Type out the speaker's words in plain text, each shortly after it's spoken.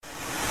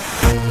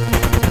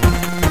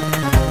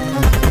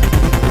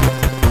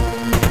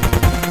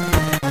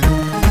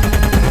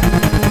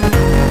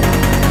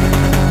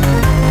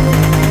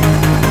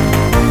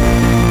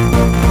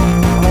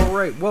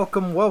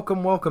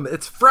welcome.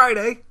 It's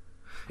Friday.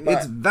 My-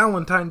 It's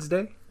Valentine's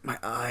Day. My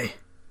eye.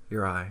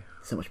 Your eye.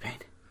 So much pain.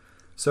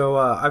 So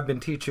I've been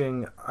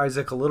teaching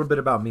Isaac a little bit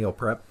about meal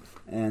prep.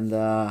 And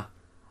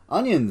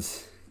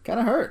onions kind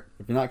of hurt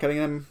if you're not cutting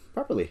them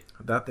properly.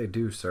 That they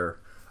do, sir.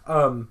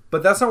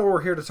 But that's not what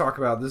we're here to talk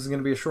about. This is going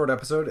to be a short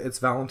episode. It's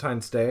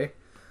Valentine's Day,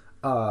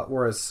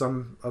 or as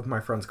some of my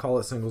friends call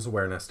it, Singles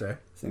Awareness Day.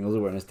 Singles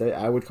Awareness Day.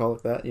 I would call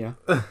it that, yeah.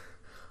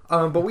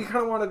 But we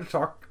kind of wanted to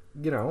talk,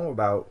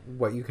 about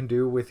what you can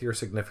do with your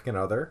significant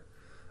other,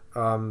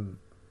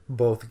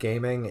 both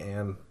gaming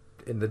and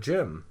in the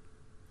gym.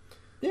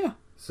 Yeah.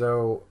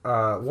 So,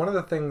 one of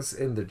the things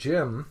in the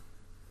gym,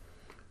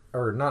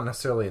 or not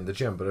necessarily in the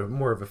gym, but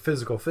more of a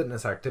physical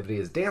fitness activity,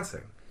 is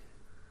dancing.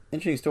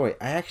 Interesting story.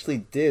 I actually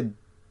did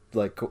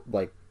like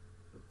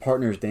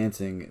partners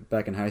dancing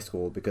back in high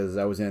school because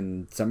I was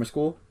in summer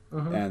school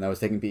and I was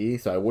taking PE,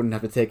 so I wouldn't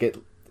have to take it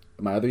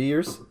my other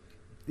years.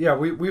 Yeah,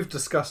 we've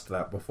discussed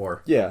that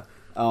before. Yeah.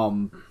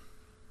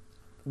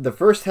 The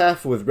first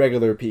half was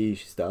regular PE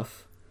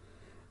stuff.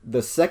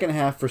 The second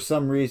half, for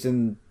some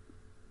reason,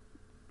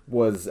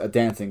 was a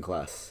dancing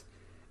class,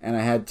 and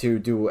I had to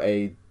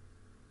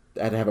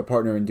have a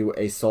partner and do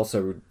a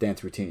salsa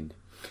dance routine.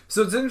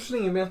 So it's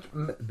interesting you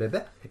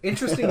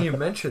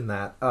mentioned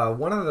that.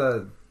 One of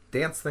the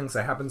dance things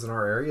that happens in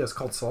our area is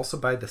called Salsa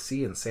by the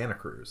Sea in Santa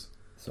Cruz.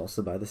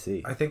 Salsa by the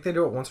Sea. I think they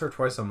do it once or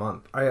twice a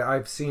month.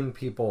 I've seen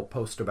people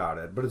post about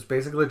it, but it's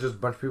basically just a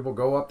bunch of people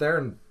go up there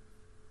and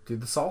do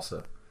the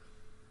salsa.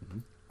 Mm-hmm.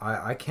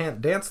 I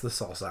can't dance the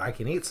salsa. I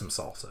can eat some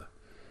salsa.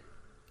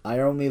 I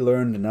only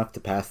learned enough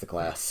to pass the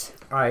class.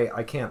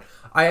 I can't.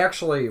 I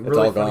actually, It's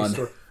really all funny gone.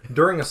 story.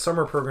 During a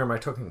summer program I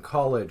took in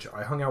college,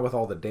 I hung out with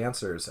all the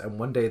dancers, and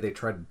one day they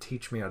tried to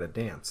teach me how to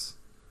dance.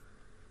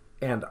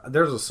 And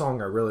there's a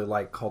song I really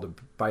like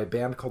by a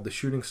band called the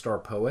Shooting Star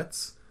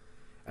Poets.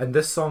 And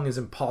this song is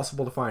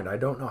impossible to find. I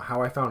don't know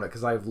how I found it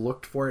because I've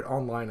looked for it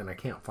online and I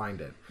can't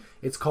find it.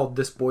 It's called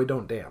This Boy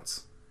Don't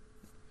Dance.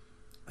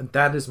 And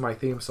that is my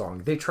theme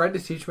song. They tried to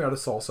teach me how to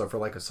salsa for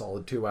like a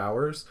solid 2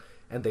 hours,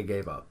 and they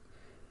gave up.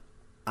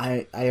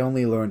 I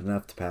only learned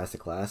enough to pass the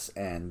class,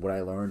 and what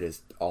I learned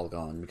is all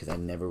gone because I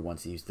never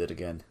once used it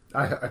again.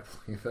 I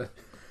believe it.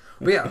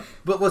 But yeah,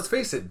 but let's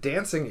face it,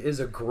 dancing is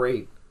a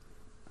great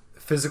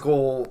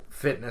physical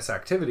fitness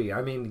activity.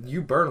 I mean,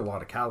 you burn a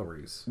lot of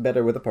calories.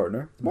 Better with a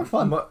partner. More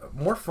fun.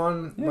 More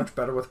fun, Yeah. Much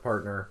better with a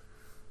partner.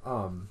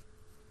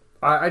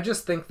 I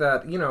just think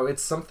that,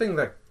 it's something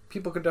that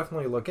people could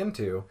definitely look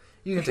into.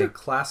 You can take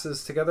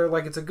classes together.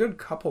 Like, it's a good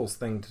couples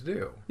thing to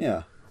do.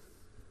 Yeah.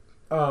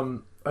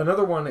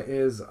 Another one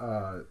is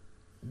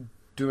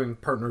doing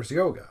partners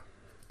yoga.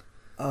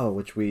 Oh,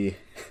 which we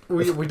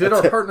did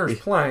our partners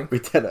plank. We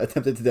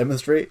attempted to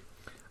demonstrate.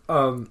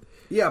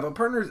 Yeah, but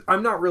partners,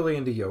 I'm not really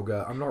into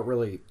yoga. I'm not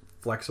really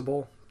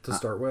flexible to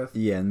start with.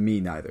 Yeah, me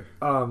neither.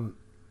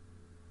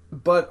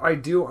 But I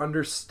do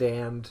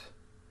understand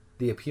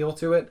the appeal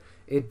to it.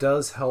 It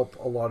does help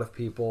a lot of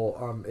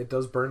people. It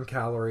does burn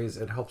calories.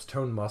 It helps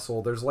tone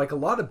muscle. There's like a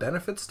lot of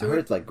benefits to I heard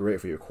it. it's like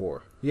great for your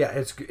core. Yeah,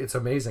 it's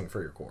amazing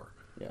for your core.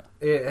 Yeah.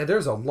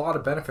 There's a lot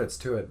of benefits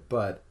to it,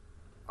 but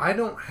I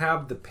don't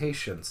have the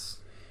patience.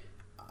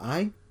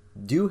 I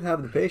do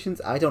have the patience.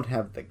 I don't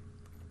have the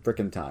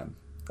frickin' time.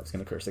 I was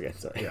gonna curse again.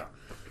 Sorry. Yeah.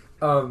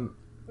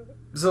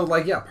 So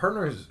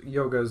partners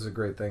yoga is a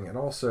great thing, and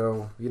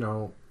also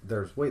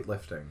there's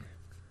weightlifting.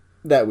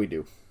 That we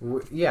do.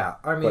 Yeah,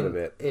 I Quite a mean,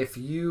 bit. if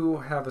you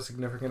have a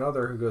significant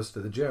other who goes to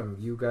the gym,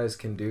 you guys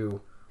can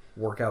do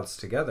workouts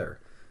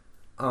together.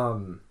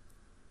 And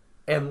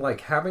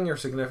like having your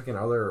significant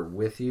other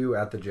with you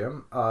at the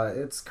gym,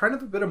 it's kind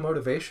of a bit of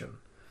motivation.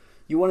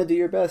 You want to do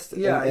your best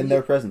in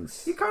their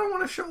presence. You kind of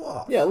want to show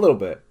off. Yeah, a little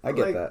bit. I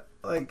get that.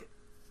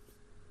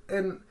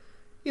 And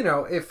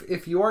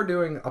if you are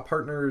doing a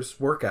partner's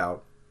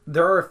workout,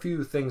 there are a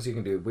few things you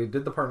can do. We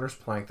did the partner's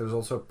plank. There's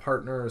also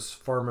partner's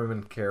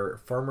farmer's carry.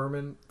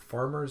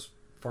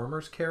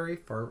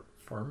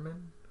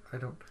 I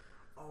don't.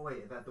 Oh wait,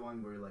 is that the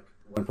one where like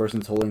one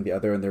person's holding the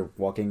other and they're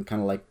walking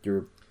kind of like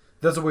your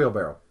That's a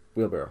wheelbarrow.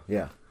 wheelbarrow?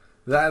 Yeah.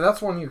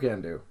 That's one you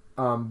can do.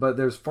 But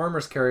there's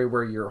farmer's carry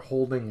where you're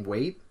holding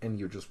weight and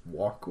you just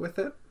walk with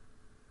it.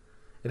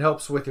 It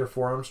helps with your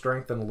forearm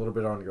strength and a little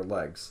bit on your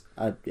legs.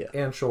 Yeah.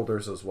 And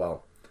shoulders as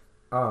well.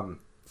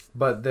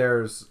 But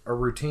there's a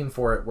routine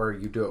for it where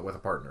you do it with a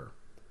partner.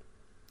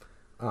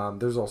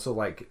 There's also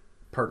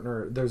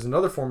there's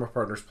another form of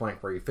partner's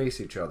plank where you face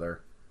each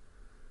other.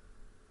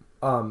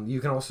 You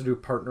can also do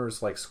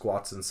partners like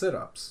squats and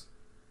sit-ups.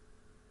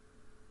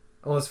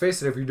 And let's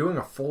face it, if you're doing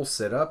a full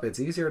sit-up, it's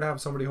easier to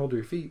have somebody hold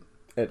your feet.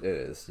 It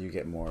is. You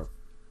get more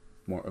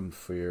oomph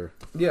for your...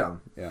 Yeah.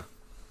 Yeah.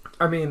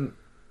 I mean,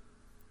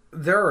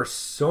 there are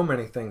so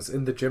many things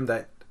in the gym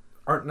that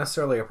aren't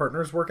necessarily a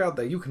partner's workout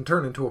that you can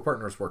turn into a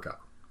partner's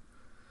workout.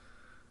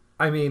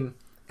 I mean,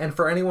 and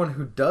for anyone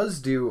who does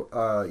do,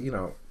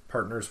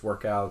 partner's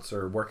workouts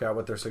or work out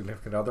with their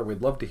significant other,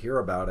 we'd love to hear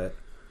about it.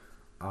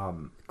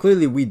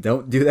 Clearly, we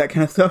don't do that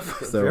kind of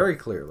stuff. So. Very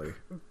clearly.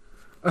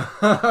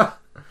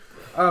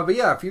 But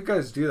yeah, if you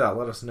guys do that,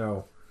 let us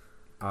know.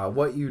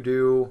 what you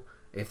do,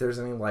 if there's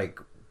any like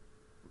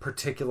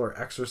particular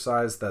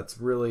exercise that's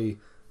really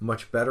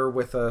much better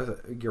with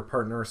your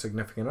partner or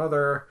significant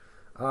other.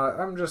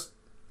 I'm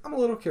a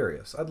little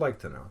curious. I'd like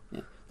to know.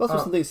 Yeah. Also,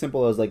 something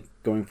simple as like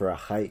going for a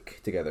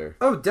hike together.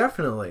 Oh,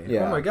 definitely.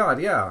 Yeah. Oh my God,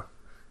 yeah.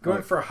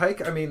 Going for a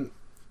hike. I mean,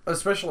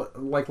 especially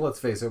like, let's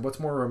face it. What's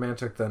more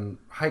romantic than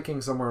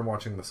hiking somewhere and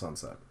watching the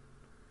sunset?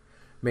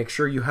 Make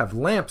sure you have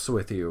lamps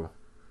with you,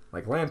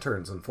 like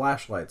lanterns and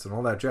flashlights and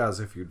all that jazz.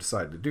 If you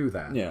decide to do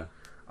that. Yeah.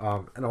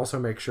 And also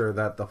make sure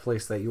that the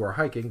place that you are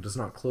hiking does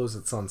not close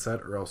at sunset,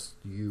 or else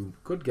you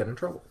could get in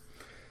trouble.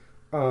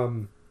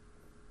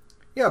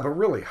 Yeah, but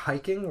really,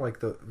 hiking, like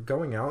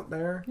going out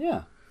there.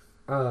 Yeah.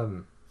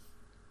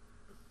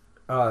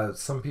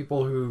 Some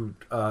people who,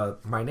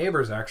 my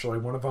neighbors actually,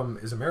 one of them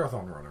is a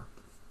marathon runner.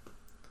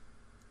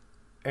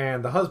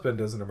 And the husband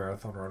isn't a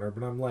marathon runner,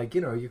 but I'm like,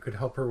 you could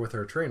help her with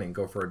her training,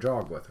 go for a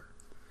jog with her.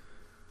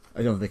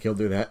 I don't think he'll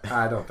do that.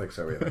 I don't think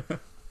so either.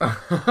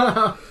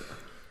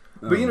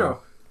 But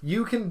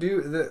you can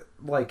do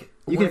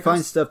you can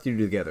find stuff to do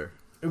together.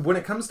 When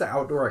it comes to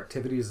outdoor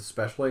activities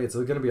especially, it's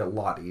going to be a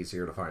lot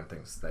easier to find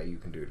things that you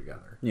can do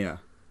together. Yeah.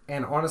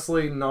 And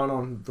honestly, not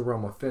on the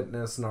realm of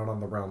fitness, not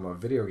on the realm of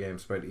video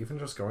games, but even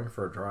just going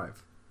for a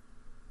drive.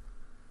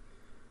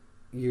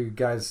 You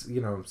guys,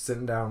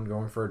 sitting down,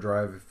 going for a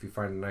drive, if you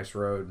find a nice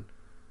road,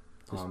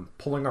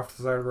 pulling off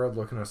the side of the road,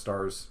 looking at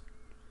stars,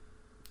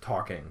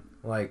 talking.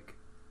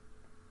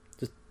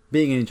 Just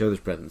being in each other's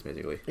presence,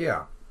 basically.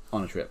 Yeah.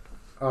 On a trip.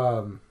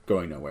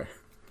 Going nowhere.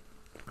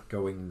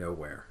 Going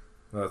nowhere.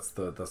 That's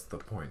the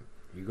point.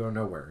 You go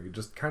nowhere. You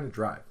just kind of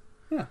drive.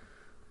 Yeah.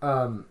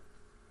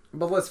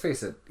 But let's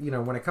face it,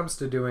 when it comes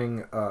to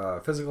doing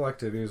physical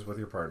activities with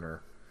your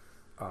partner,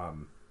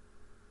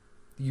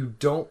 you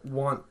don't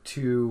want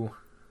to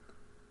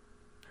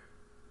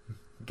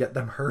get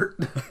them hurt.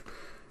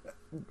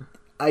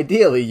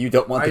 Ideally, you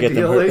don't want to get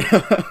them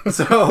hurt.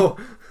 so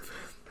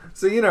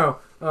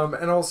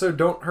and also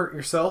don't hurt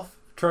yourself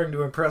trying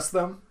to impress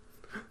them.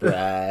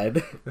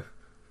 Brad.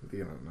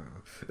 You don't know.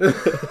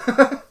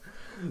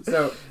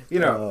 So,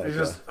 okay.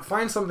 just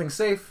find something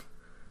safe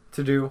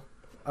to do.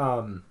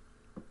 And,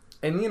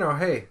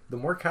 hey, the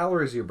more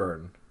calories you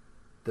burn,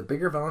 the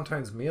bigger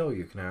Valentine's meal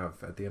you can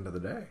have at the end of the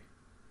day.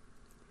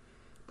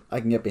 I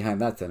can get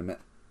behind that sentiment.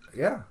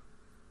 Yeah.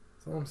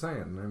 That's all I'm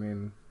saying. I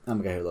mean...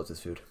 I'm a guy who loves his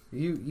food.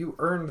 You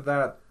earned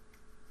that,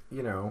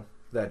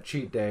 that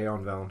cheat day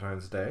on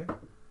Valentine's Day.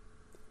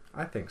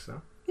 I think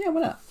so. Yeah,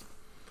 why not?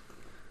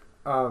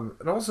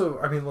 And also,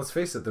 I mean, let's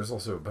face it, there's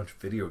also a bunch of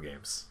video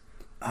games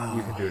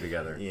you can do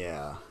together.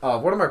 Yeah.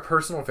 One of my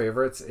personal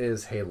favorites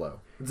is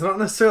Halo. It's not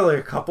necessarily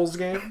a couples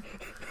game,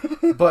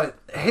 but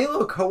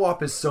Halo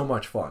co-op is so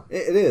much fun.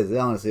 It is. It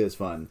honestly is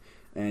fun.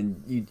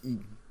 And you...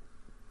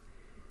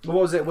 What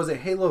was it? Was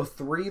it Halo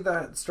 3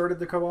 that started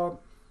the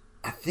co-op?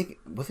 I think...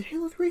 Was it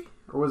Halo 3?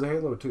 Or was it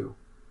Halo 2?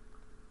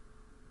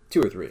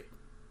 2 or 3.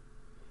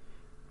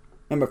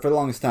 Remember, for the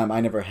longest time,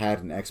 I never had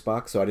an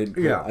Xbox, so I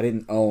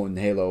didn't own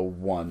Halo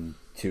 1,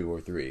 2,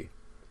 or 3.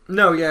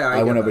 No, yeah,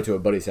 I went over to a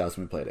buddy's house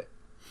and we played it.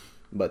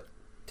 But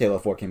Halo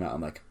 4 came out,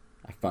 I'm like,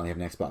 I finally have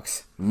an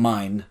Xbox.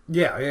 Mine.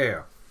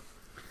 Yeah.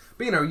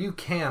 But, you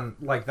can,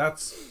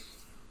 that's...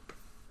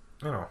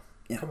 Yeah.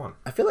 Come on.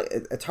 I feel like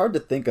it's hard to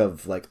think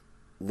of,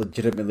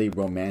 legitimately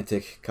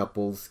romantic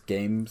couples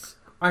games.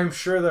 I'm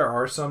sure there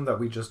are some that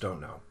we just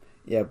don't know.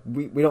 Yeah,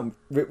 we don't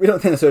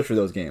tend to search for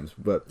those games,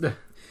 but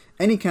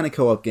any kind of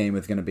co-op game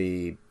is going to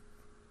be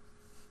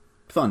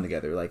fun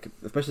together,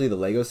 especially the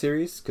Lego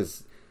series,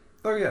 because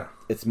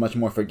it's much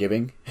more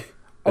forgiving.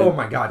 Oh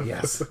my God,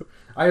 yes.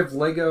 I have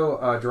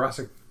Lego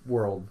Jurassic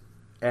World,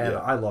 and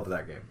I love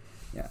that game.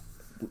 Yeah,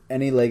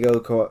 any Lego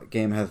co-op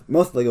game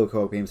most Lego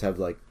co-op games have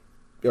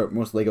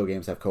most Lego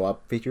games have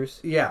co-op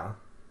features. Yeah.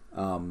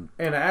 And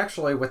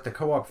actually, with the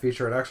co-op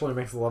feature, it actually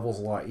makes the levels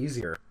a lot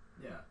easier.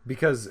 Yeah.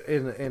 Because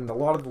in a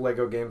lot of the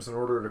Lego games, in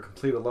order to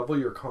complete a level,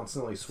 you're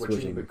constantly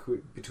switching.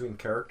 Between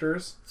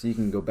characters. So you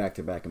can go back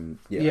to back and...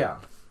 Yeah.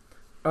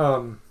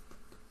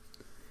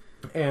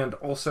 And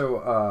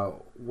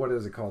also, what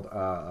is it called?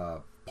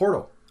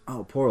 Portal.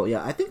 Oh, Portal.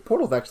 Yeah, I think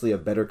Portal's actually a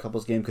better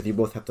couples game because you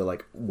both have to,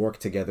 work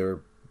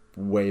together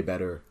way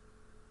better.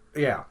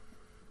 Yeah.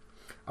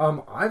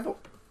 I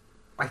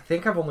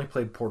think I've only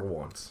played Portal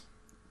once.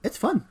 It's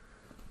fun.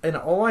 And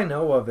all I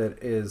know of it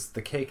is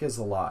the cake is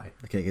a lie.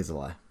 The cake is a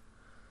lie.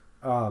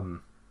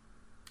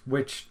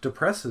 Which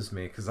depresses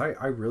me because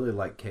I really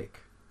like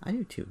cake. I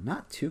do too.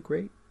 Not too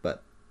great,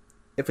 but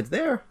if it's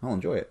there, I'll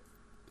enjoy it.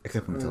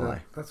 Except when it's a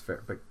lie. That's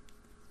fair. But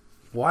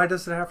why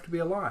does it have to be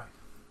a lie?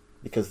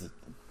 Because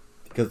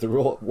the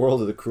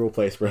world is a cruel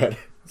place, Brad.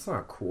 That's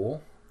not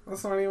cool.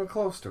 That's not even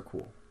close to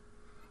cool.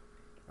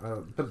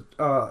 But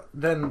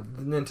then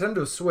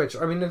Nintendo Switch.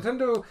 I mean,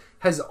 Nintendo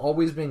has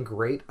always been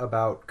great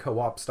about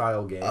co-op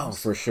style games. Oh,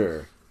 for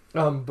sure.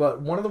 But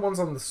one of the ones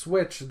on the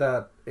Switch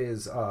that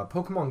is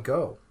Pokemon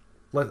Go,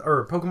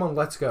 or Pokemon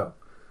Let's Go.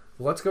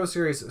 Let's Go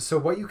series. So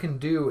what you can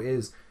do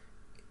is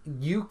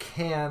you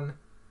can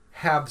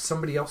have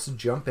somebody else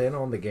jump in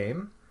on the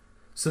game.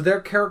 So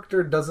their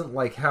character doesn't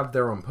like have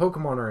their own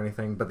Pokemon or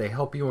anything, but they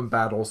help you in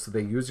battles. So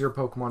they use your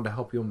Pokemon to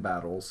help you in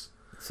battles.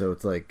 So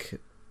it's like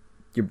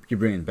you're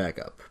bringing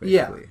backup,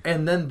 Yeah, basically.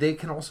 and then they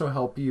can also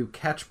help you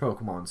catch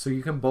Pokemon. So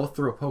you can both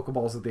throw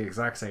Pokeballs at the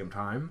exact same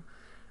time,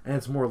 and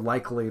it's more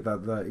likely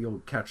that you'll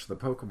catch the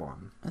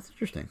Pokemon. That's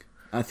interesting.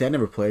 I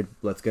never played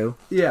Let's Go.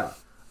 Yeah.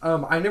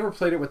 I never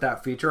played it with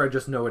that feature. I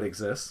just know it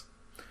exists.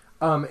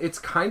 It's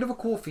kind of a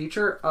cool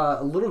feature,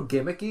 a little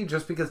gimmicky,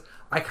 just because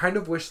I kind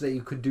of wish that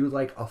you could do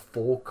like a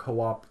full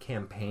co-op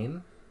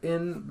campaign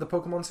in the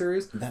Pokemon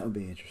series. That would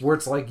be interesting. Where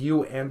it's like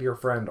you and your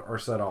friend are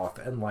set off,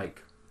 and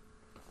like...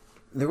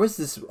 There was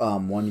this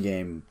one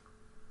game,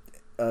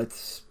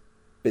 it's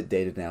a bit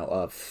dated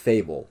now,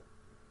 Fable.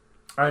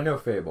 I know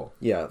Fable.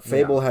 Yeah,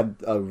 Fable had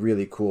a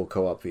really cool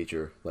co-op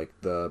feature, like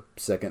the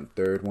second,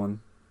 third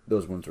one.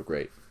 Those ones were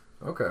great.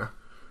 Okay.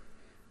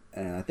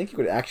 And I think you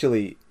could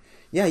actually...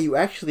 Yeah, you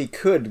actually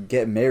could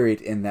get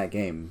married in that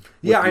game.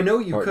 Yeah, I know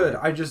you could.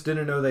 I just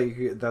didn't know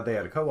that they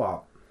had a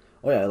co-op.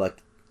 Oh yeah, like,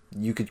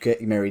 you could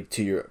get married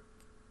to your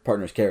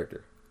partner's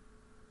character.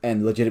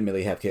 And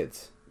legitimately have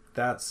kids.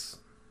 That's...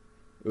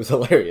 It was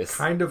hilarious.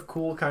 Kind of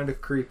cool, kind of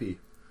creepy.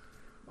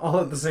 All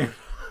at the same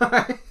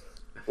time.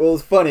 Well,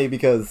 it's funny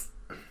because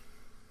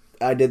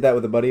I did that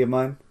with a buddy of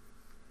mine.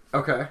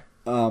 Okay.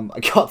 I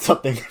got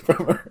something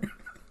from her.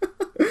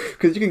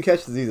 Because you can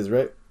catch diseases,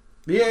 right?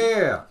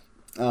 Yeah.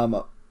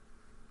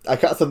 I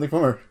got something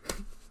from her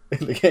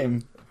in the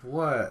game.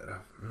 What?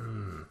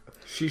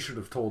 She should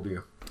have told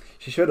you.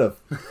 She should have.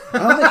 I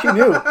don't think she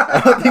knew.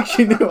 I don't think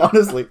she knew,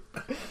 honestly.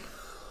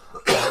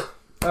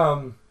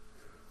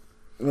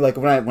 Like,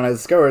 when I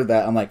discovered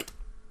that, I'm like,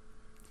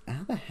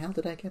 how the hell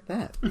did I get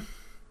that?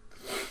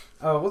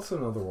 What's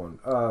another one?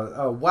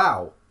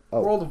 WoW.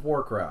 Oh. World of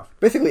Warcraft.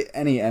 Basically,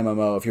 any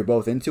MMO, if you're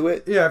both into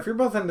it. Yeah, if you're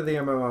both into the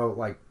MMO,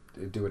 like,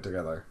 do it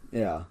together.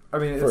 Yeah. I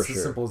mean, it's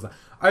as simple as that.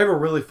 I have a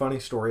really funny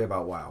story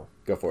about WoW.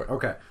 Go for it.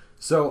 Okay.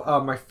 So,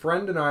 my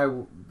friend and I,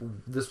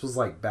 this was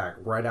like back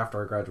right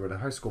after I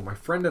graduated high school. My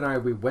friend and I,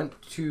 we went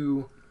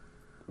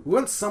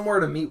somewhere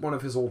to meet one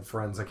of his old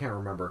friends. I can't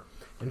remember.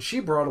 And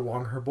she brought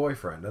along her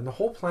boyfriend. And the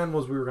whole plan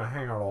was we were going to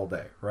hang out all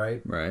day,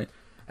 right? Right.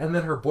 And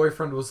then her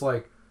boyfriend was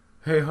like,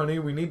 hey, honey,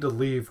 we need to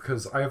leave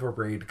because I have a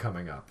raid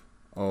coming up.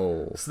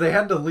 Oh. So they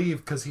had to leave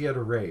because he had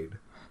a raid.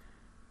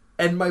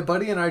 And my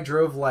buddy and I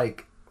drove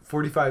like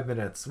 45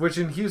 minutes, which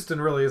in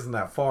Houston really isn't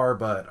that far,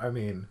 but I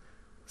mean,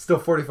 still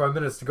 45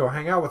 minutes to go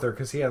hang out with her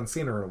because he hadn't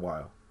seen her in a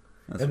while.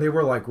 And they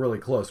were like really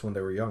close when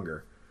they were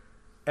younger.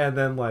 And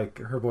then like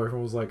her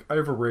boyfriend was like, I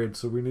have a raid,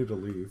 so we need to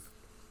leave.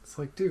 It's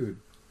like, dude,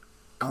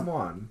 come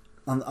on.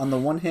 On the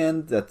one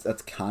hand,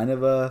 that's kind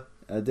of a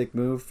dick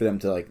move for them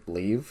to like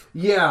leave.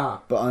 Yeah.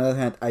 But on the other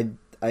hand,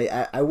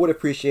 I would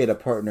appreciate a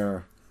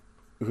partner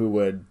who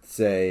would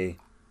say,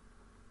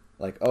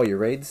 like, oh, your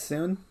raid's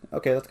soon?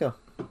 Okay, let's go.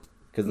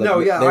 Because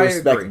they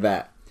respect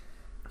that.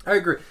 I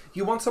agree.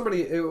 You want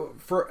somebody in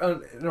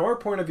our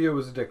point of view, it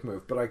was a dick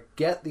move, but I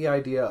get the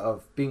idea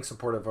of being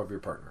supportive of your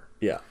partner.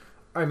 Yeah.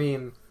 I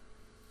mean,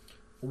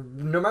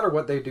 no matter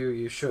what they do,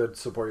 you should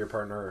support your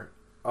partner.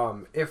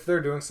 If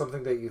they're doing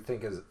something that you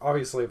think is,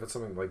 obviously, if it's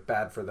something like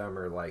bad for them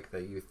or like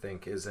that you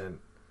think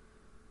isn't,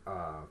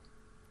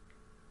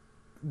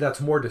 that's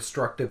more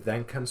destructive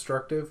than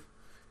constructive,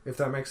 if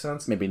that makes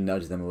sense. Maybe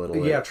nudge them a little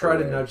bit. Yeah, try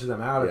to nudge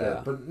them out of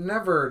it, but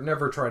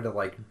never try to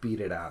like beat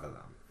it out of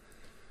them.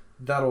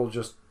 That'll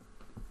just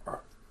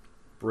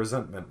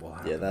resentment will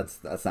happen. Yeah,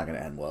 that's not going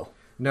to end well.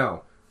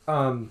 No.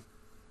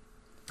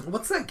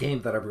 What's that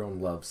game that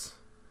everyone loves?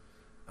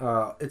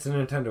 It's a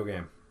Nintendo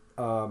game.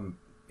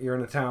 You're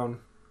in a town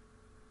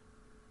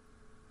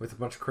with a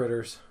bunch of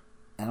critters.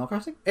 Animal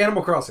Crossing?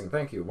 Animal Crossing,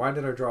 thank you. Why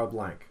did I draw a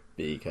blank?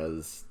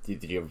 Because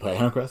did you ever play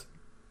Animal Crossing?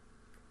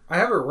 I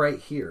have it right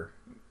here.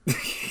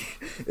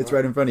 It's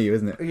right in front of you,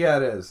 isn't it? Yeah,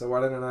 it is. So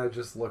why didn't I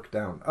just look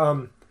down?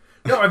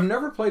 No, I've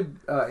never played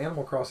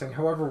Animal Crossing.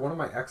 However, one of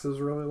my exes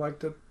really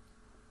liked it.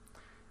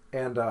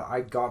 And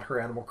I got her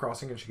Animal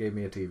Crossing and she gave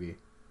me a TV.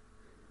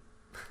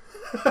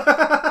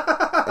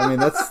 I mean,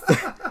 that's...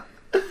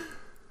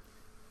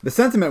 The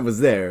sentiment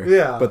was there.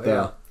 Yeah. But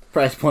the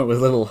price point was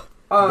a little...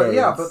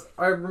 yeah, but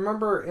I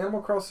remember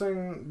Animal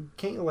Crossing,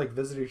 can't you, like,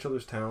 visit each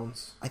other's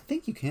towns? I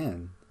think you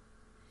can.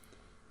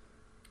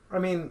 I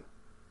mean,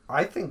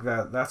 I think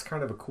that's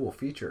kind of a cool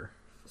feature.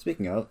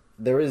 Speaking of,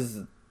 there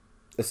is...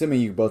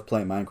 Assuming you both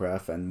play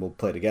Minecraft and we'll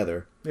play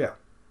together. Yeah.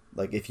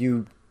 Like, if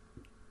you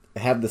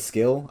have the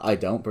skill, I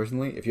don't,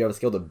 personally, if you have a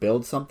skill to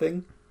build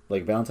something,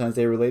 like Valentine's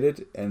Day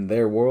related, in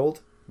their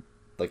world,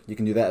 like, you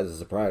can do that as a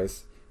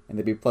surprise. And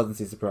they'd be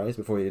pleasantly surprised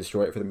before you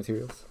destroy it for the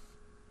materials.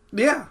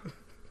 Yeah.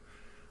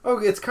 Oh,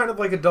 it's kind of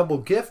like a double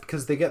gift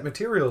because they get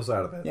materials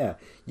out of it. Yeah.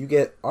 You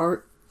get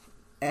art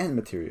and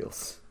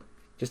materials.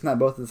 Just not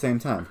both at the same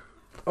time.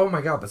 Oh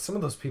my god, but some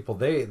of those people,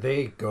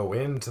 they go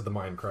into the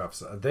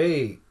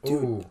Minecraft.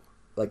 Ooh.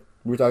 Like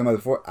we were talking about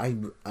before, I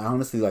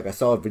honestly, like, I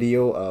saw a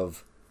video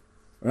of,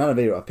 or not a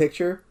video, a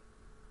picture,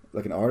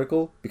 like an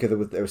article, because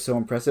it was so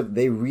impressive.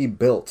 They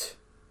rebuilt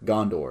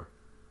Gondor.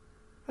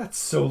 That's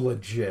so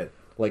legit.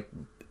 Like,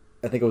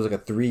 I think it was like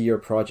a 3-year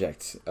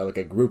project, like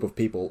a group of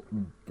people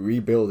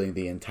rebuilding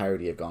the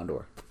entirety of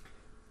Gondor.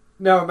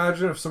 Now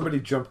imagine if somebody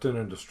jumped in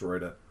and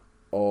destroyed it.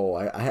 Oh,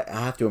 I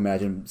have to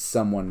imagine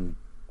someone...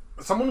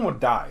 Someone would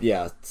die.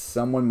 Yeah,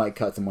 someone might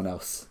cut someone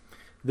else.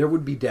 There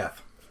would be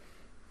death.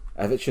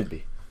 As it should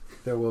be.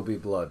 There will be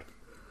blood.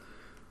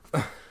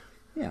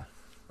 Yeah.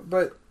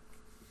 But,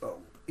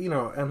 you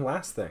know, and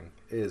last thing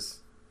is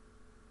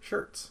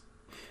shirts.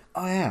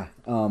 Oh, yeah.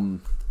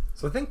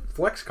 So I think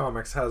Flex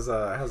Comics has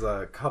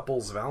a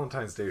couple's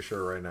Valentine's Day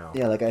shirt right now.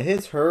 Yeah, like a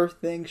his-her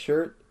thing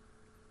shirt.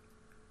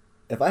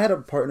 If I had a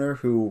partner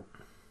who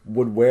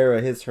would wear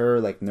a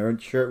his-her, like, nerd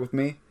shirt with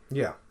me...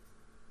 Yeah.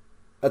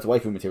 That's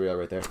waifu material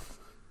right there.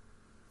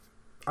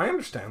 I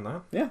understand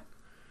that. Yeah.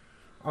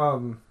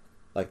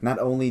 Like, not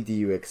only do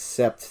you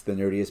accept the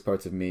nerdiest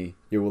parts of me,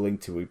 you're willing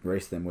to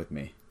embrace them with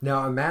me.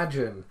 Now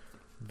imagine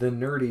the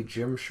nerdy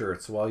gym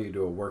shirts while you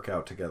do a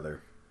workout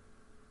together.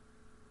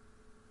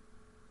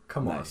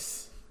 Come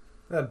Nice.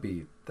 on.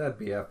 That'd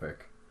be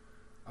epic.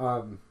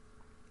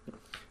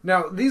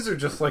 Now, these are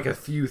just like a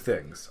few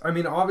things. I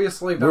mean,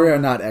 obviously... We are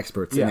not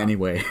experts in any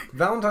way.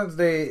 Valentine's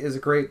Day is a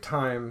great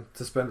time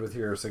to spend with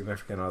your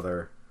significant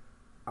other.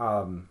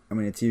 I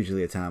mean, it's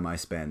usually a time I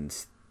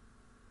spend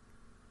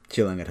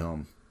chilling at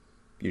home,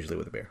 usually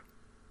with a beer.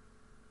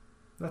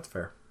 That's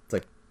fair. It's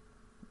like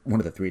one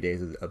of the 3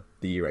 days of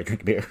the year I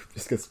drink beer,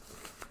 just because...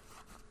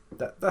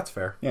 That's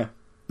fair. Yeah.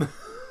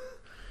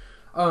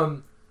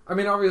 I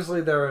mean,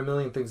 obviously there are a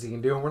million things you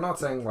can do, and we're not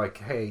saying, like,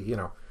 hey, you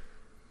know,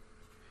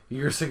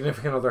 your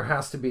significant other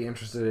has to be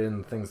interested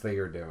in things that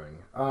you're doing.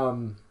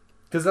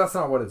 Because that's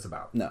not what it's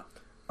about. No.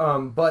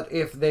 But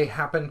if they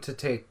happen to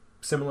take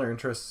similar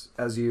interests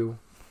as you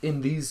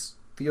in these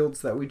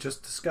fields that we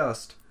just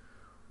discussed,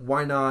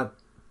 why not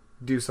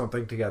do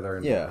something together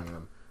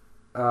involving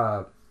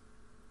them?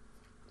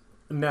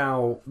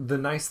 Now, the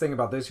nice thing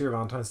about this year,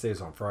 Valentine's Day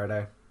is on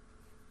Friday.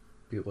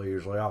 People are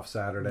usually off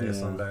Saturday,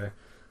 Sunday.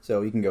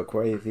 So you can go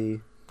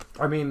crazy.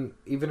 I mean,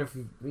 even if,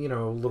 you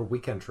know, a little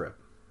weekend trip.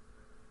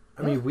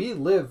 I mean, we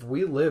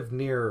live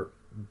near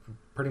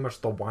pretty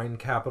much the wine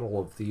capital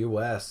of the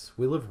U.S.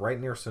 We live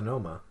right near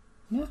Sonoma.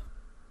 Yeah.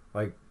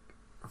 Like,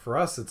 for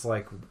us, it's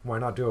like, why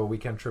not do a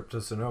weekend trip to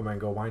Sonoma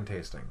and go wine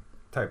tasting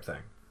type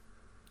thing?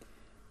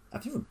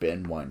 I've never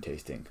been wine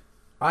tasting.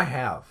 I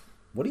have.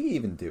 What do you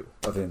even do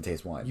other than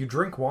taste wine? You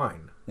drink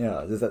wine.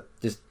 Yeah, does that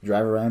just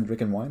drive around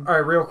drinking wine? All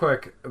right, real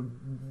quick.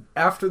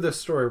 After this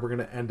story, we're going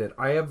to end it.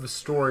 I have a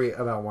story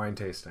about wine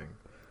tasting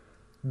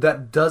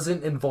that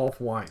doesn't involve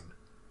wine.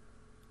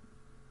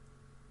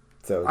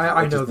 So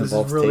I know this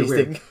is really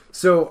weird.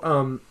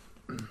 So,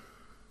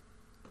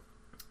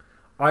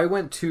 I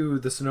went to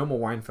the Sonoma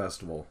Wine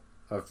Festival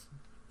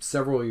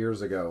several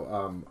years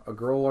ago. A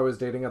girl I was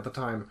dating at the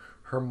time,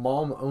 her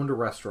mom owned a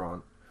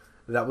restaurant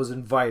that was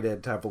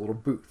invited to have a little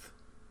booth.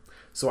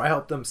 So I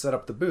helped them set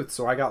up the booth.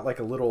 So I got like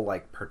a little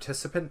like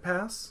participant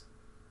pass.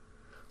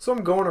 So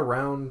I'm going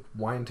around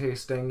wine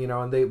tasting, you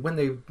know, and when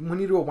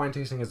you do a wine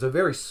tasting, it's a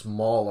very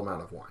small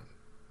amount of wine.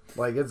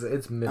 Like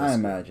it's minuscule. I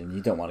imagine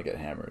you don't want to get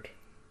hammered.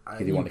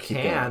 You want to keep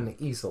going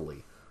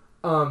easily.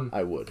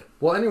 I would.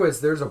 Well,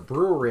 anyways, there's a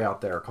brewery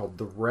out there called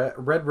the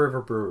Red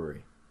River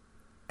Brewery,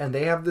 and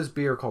they have this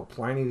beer called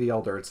Pliny the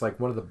Elder. It's like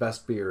one of the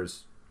best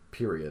beers,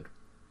 period.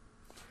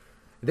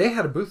 They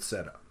had a booth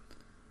set up.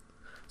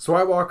 So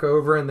I walk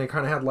over, and they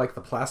kind of had like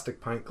the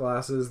plastic pint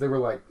glasses. They were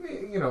like,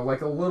 you know,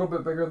 like a little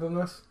bit bigger than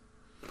this.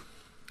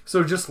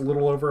 So just a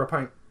little over a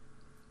pint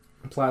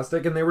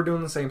plastic, and they were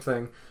doing the same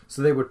thing.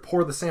 So they would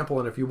pour the sample,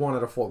 and if you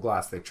wanted a full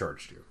glass, they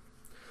charged you.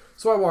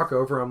 So I walk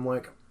over, I'm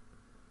like,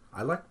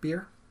 I like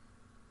beer.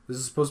 This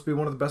is supposed to be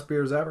one of the best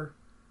beers ever.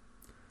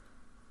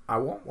 I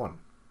want one.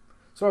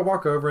 So I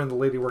walk over, and the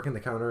lady working the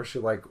counter,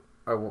 she's like,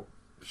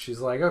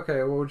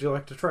 okay, what would you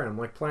like to try? I'm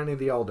like, Pliny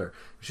the Elder.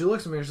 She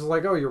looks at me, and she's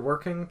like, oh, you're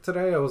working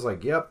today? I was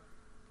like, yep.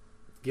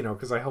 You know,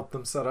 because I helped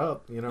them set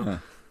up, you know. Huh.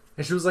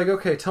 And she was like,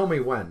 okay, tell me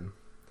when.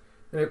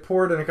 And it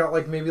poured, and it got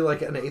like maybe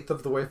like an eighth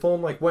of the way full.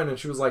 I'm like, when? And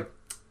she was like,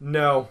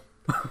 no.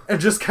 And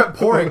just kept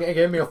pouring and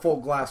gave me a full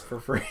glass for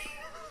free.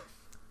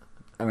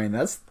 I mean,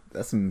 that's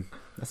some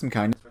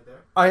kindness right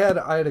there. I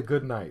had a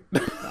good night.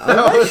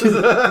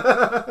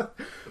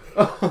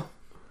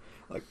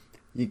 Like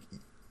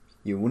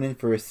you went in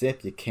for a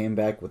sip, you came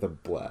back with a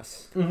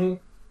glass. Mm-hmm.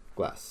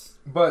 Glass.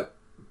 But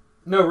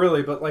no,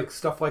 really, but like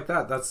stuff like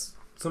that. That's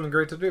something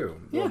great to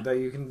do. Yeah. That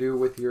you can do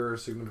with your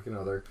significant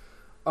other.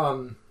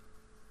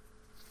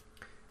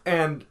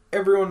 And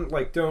everyone,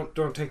 like,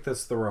 don't take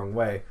this the wrong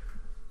way.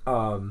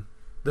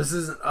 This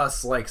isn't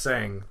us, like,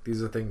 saying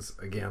these are things,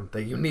 again,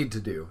 that you need to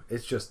do.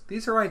 It's just,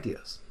 these are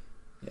ideas.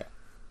 Yeah.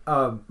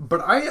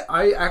 But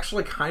I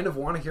actually kind of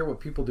want to hear what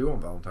people do on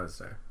Valentine's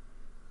Day.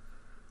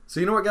 So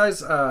you know what,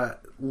 guys?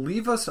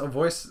 Leave us a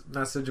voice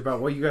message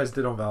about what you guys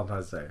did on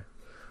Valentine's Day.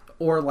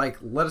 Or, like,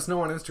 let us know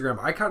on Instagram.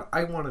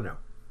 I want to know.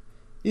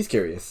 He's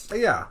curious.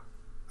 Yeah.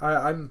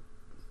 I'm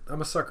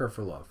a sucker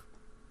for love.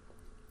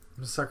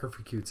 I'm a sucker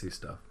for cutesy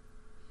stuff.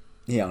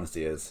 He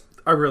honestly is.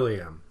 I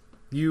really am.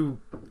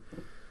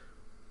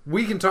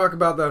 We can talk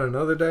about that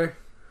another day.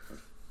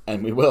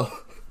 And we will.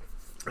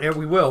 And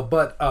we will.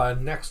 But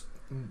next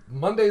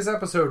Monday's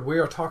episode, we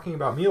are talking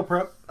about meal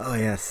prep. Oh,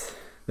 yes.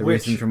 The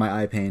reason for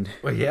my eye pain.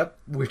 Well, yep,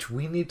 which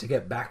we need to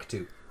get back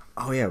to.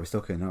 Oh, yeah, we're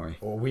still cooking,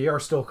 aren't we? Well, we are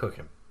still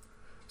cooking.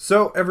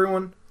 So,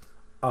 everyone,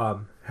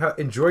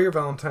 enjoy your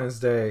Valentine's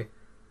Day.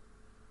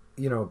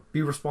 You know,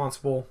 be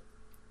responsible.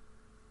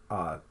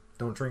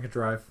 Don't drink and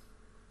drive.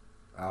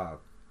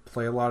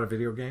 Play a lot of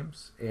video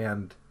games.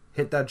 And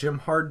hit that gym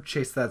hard,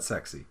 chase that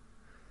sexy.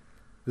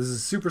 This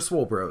is Super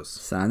Swole Bros.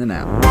 Signing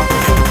out.